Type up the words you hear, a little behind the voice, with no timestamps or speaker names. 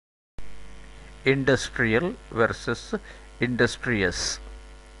Industrial versus Industrious.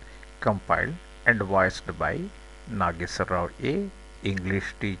 Compiled and voiced by Nageswara A.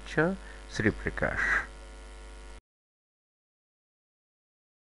 English teacher Sri Prakash.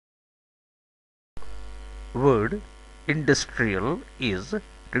 Word industrial is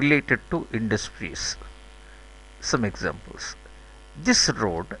related to industries. Some examples. This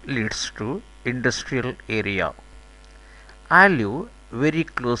road leads to industrial area. I live very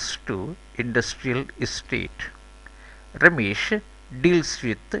close to industrial estate. Ramesh deals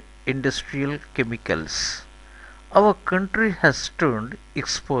with industrial chemicals. Our country has turned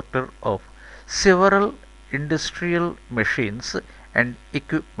exporter of several industrial machines and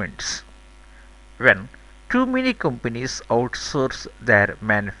equipments. When too many companies outsource their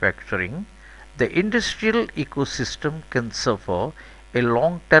manufacturing, the industrial ecosystem can suffer a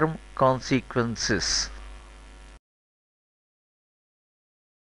long-term consequences.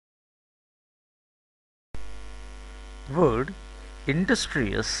 Word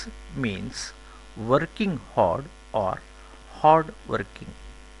industrious means working hard or hard working.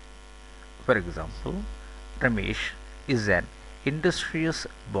 For example, Ramesh is an industrious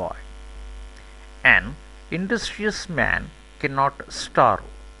boy. An industrious man cannot starve.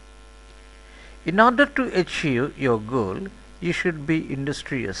 In order to achieve your goal, you should be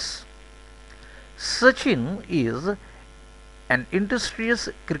industrious. Sachin is an industrious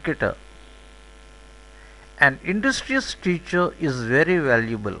cricketer. An industrious teacher is very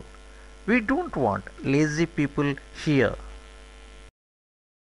valuable. We don't want lazy people here.